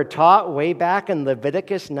 who were taught way back in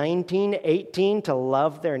Leviticus 19:18 to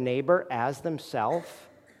love their neighbor as themselves,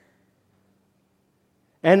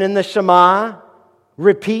 and in the Shema,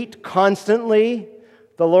 repeat constantly,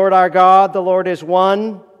 the Lord our God, the Lord is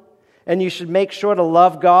one, and you should make sure to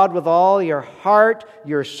love God with all your heart,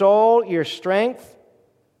 your soul, your strength.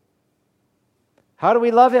 How do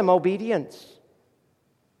we love him? Obedience.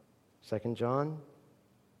 2 John,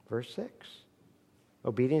 verse 6.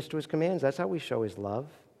 Obedience to his commands, that's how we show his love.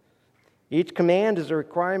 Each command is a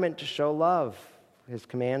requirement to show love. His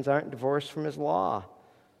commands aren't divorced from his law,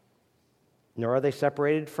 nor are they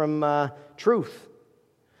separated from truth.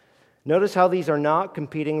 Notice how these are not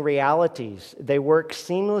competing realities. They work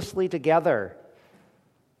seamlessly together.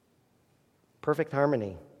 Perfect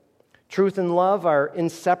harmony. Truth and love are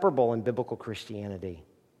inseparable in biblical Christianity.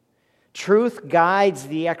 Truth guides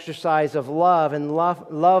the exercise of love, and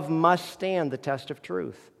love must stand the test of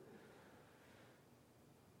truth.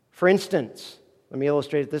 For instance, let me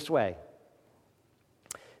illustrate it this way.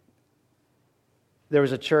 There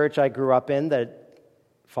was a church I grew up in that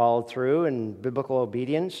followed through in biblical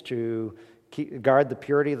obedience to guard the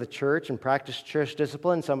purity of the church and practice church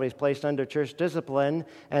discipline. Somebody's placed under church discipline,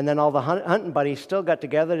 and then all the hunting buddies still got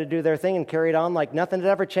together to do their thing and carried on like nothing had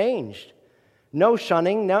ever changed. No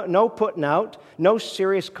shunning, no putting out, no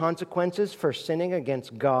serious consequences for sinning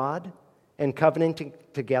against God and covenanting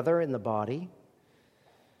together in the body.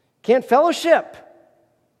 Can't fellowship.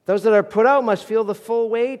 Those that are put out must feel the full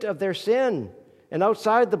weight of their sin and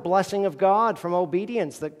outside the blessing of God from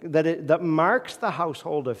obedience that marks the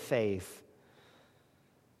household of faith.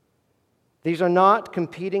 These are not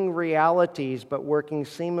competing realities, but working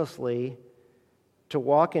seamlessly to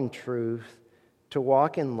walk in truth, to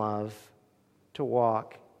walk in love, to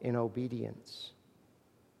walk in obedience.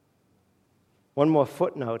 One more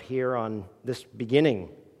footnote here on this beginning.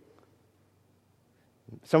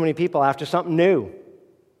 So many people after something new,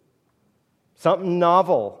 something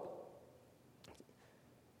novel,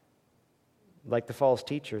 like the false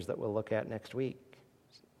teachers that we'll look at next week.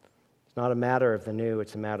 It's not a matter of the new,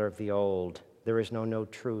 it's a matter of the old. There is no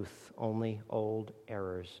truth, only old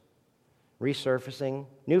errors. Resurfacing,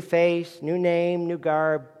 new face, new name, new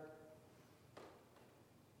garb.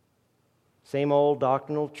 Same old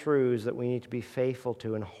doctrinal truths that we need to be faithful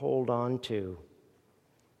to and hold on to.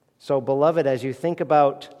 So, beloved, as you think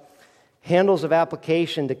about handles of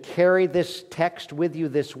application to carry this text with you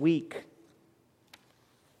this week,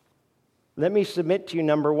 let me submit to you,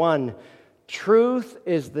 number one, truth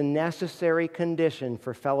is the necessary condition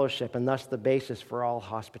for fellowship and thus the basis for all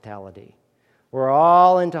hospitality. We're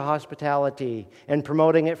all into hospitality and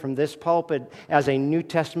promoting it from this pulpit as a New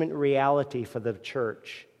Testament reality for the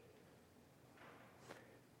church.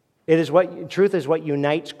 Truth is what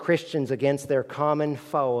unites Christians against their common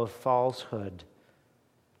foe of falsehood.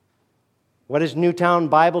 What is Newtown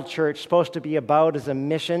Bible Church supposed to be about as a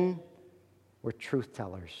mission? We're truth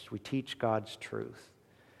tellers. We teach God's truth.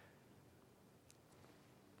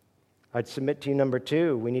 I'd submit to you, number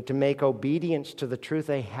two, we need to make obedience to the truth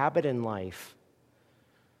a habit in life.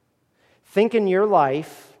 Think in your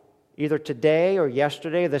life, either today or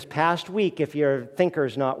yesterday or this past week, if your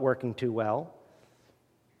thinker's not working too well,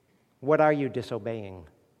 what are you disobeying?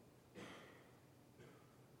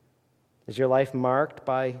 Is your life marked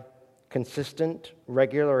by consistent,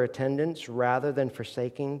 regular attendance rather than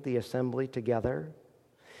forsaking the assembly together?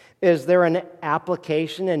 Is there an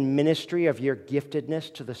application and ministry of your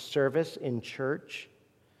giftedness to the service in church?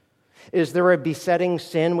 Is there a besetting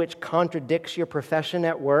sin which contradicts your profession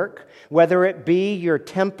at work, whether it be your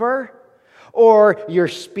temper or your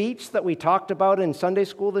speech that we talked about in Sunday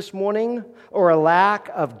school this morning, or a lack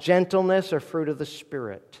of gentleness or fruit of the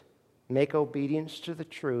Spirit? Make obedience to the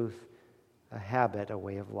truth a habit, a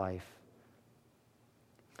way of life.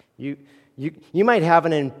 You might have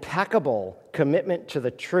an impeccable commitment to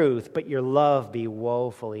the truth, but your love be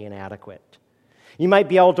woefully inadequate. You might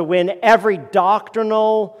be able to win every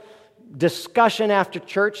doctrinal discussion after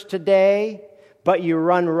church today, but you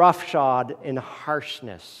run roughshod in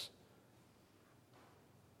harshness.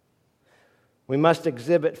 We must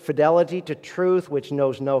exhibit fidelity to truth which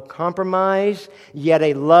knows no compromise, yet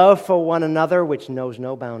a love for one another which knows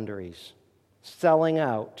no boundaries, selling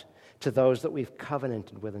out to those that we've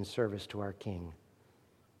covenanted with in service to our King.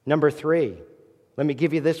 Number 3, let me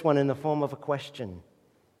give you this one in the form of a question.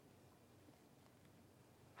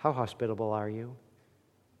 How hospitable are you?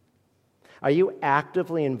 Are you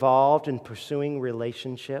actively involved in pursuing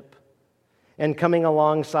relationship and coming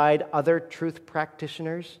alongside other truth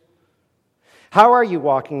practitioners? How are you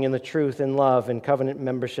walking in the truth and love and covenant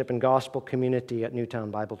membership and gospel community at Newtown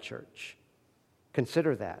Bible Church?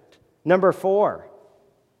 Consider that. Number 4,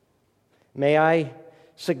 may I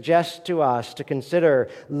suggest to us to consider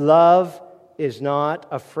love is not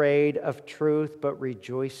afraid of truth, but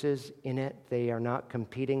rejoices in it. They are not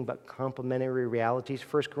competing, but complementary realities.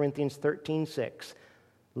 1 Corinthians 13:6.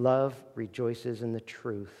 Love rejoices in the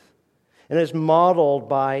truth. And is modeled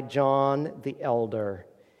by John the Elder,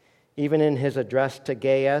 even in his address to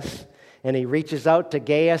Gaius. And he reaches out to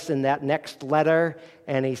Gaius in that next letter,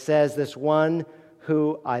 and he says, this one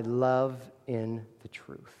who I love in the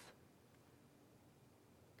truth.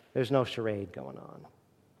 There's no charade going on.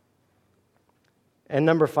 And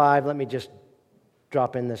number 5, let me just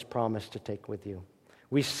drop in this promise to take with you.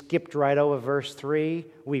 We skipped right over verse 3.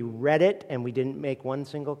 We read it, and we didn't make one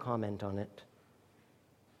single comment on it.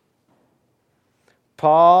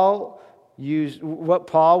 What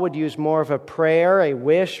Paul would use more of a prayer, a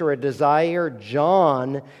wish, or a desire,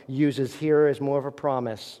 John uses here as more of a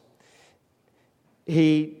promise.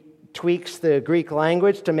 He tweaks the Greek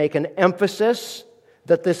language to make an emphasis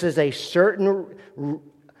that this is a certain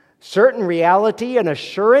reality and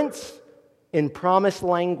assurance in promised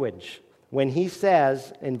language. When he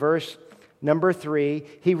says in verse number 3,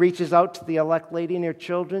 he reaches out to the elect lady and her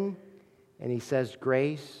children, and he says,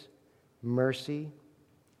 grace, mercy,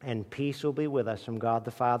 and peace will be with us from God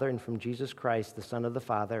the Father and from Jesus Christ, the Son of the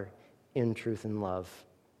Father, in truth and love.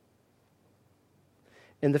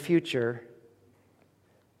 In the future,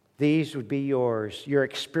 these would be yours, your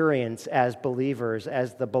experience as believers,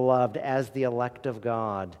 as the beloved, as the elect of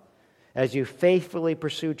God, as you faithfully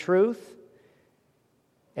pursue truth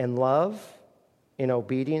and love in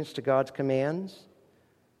obedience to God's commands.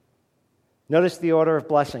 Notice the order of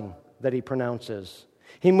blessing that he pronounces.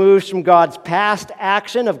 He moves from God's past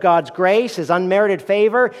action of God's grace, His unmerited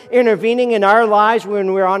favor, intervening in our lives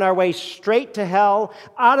when we're on our way straight to hell,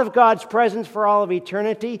 out of God's presence for all of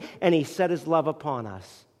eternity, and He set His love upon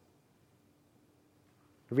us.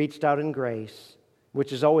 He reached out in grace,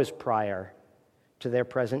 which is always prior to their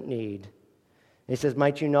present need. He says,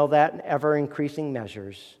 might you know that in ever-increasing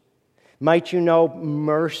measures. Might you know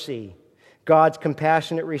mercy, God's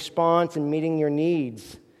compassionate response in meeting your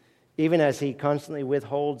needs, even as He constantly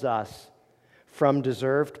withholds us from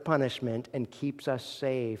deserved punishment and keeps us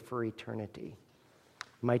safe for eternity.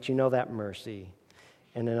 Might you know that mercy,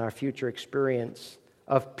 and in our future experience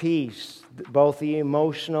of peace, both the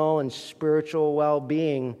emotional and spiritual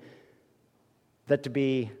well-being, that to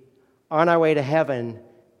be on our way to heaven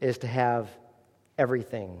is to have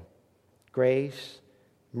everything: grace,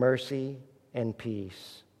 mercy, and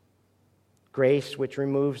peace. Grace, which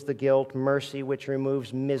removes the guilt; mercy, which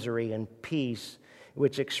removes misery; and peace,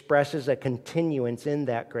 which expresses a continuance in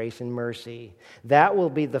that grace and mercy. That will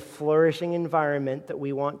be the flourishing environment that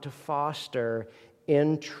we want to foster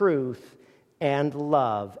in truth and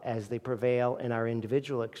love as they prevail in our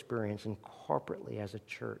individual experience and corporately as a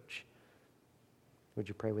church. Would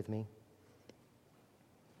you pray with me?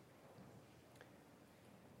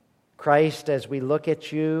 Christ, as we look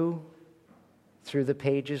at you through the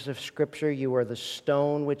pages of Scripture, you are the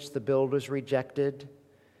stone which the builders rejected.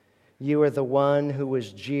 You are the one who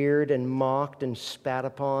was jeered and mocked and spat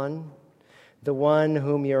upon, the one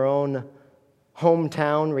whom your own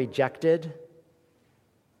hometown rejected,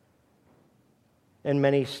 and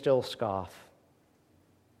many still scoff.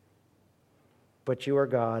 But you are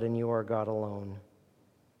God, and you are God alone.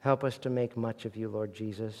 Help us to make much of you, Lord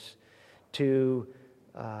Jesus, to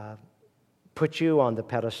put you on the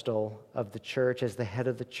pedestal of the church as the head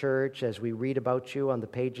of the church, as we read about you on the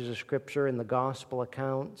pages of Scripture in the gospel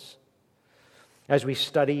accounts, as we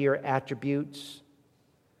study your attributes.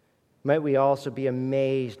 Might we also be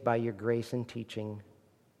amazed by your grace and teaching,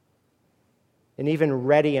 and even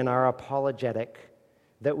ready in our apologetic,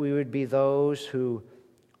 that we would be those who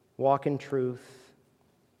walk in truth,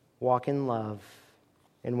 walk in love,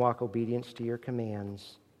 and walk obedience to your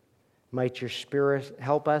commands. Might your Spirit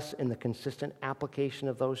help us in the consistent application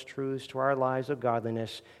of those truths to our lives of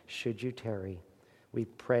godliness, should you tarry. We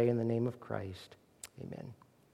pray in the name of Christ. Amen.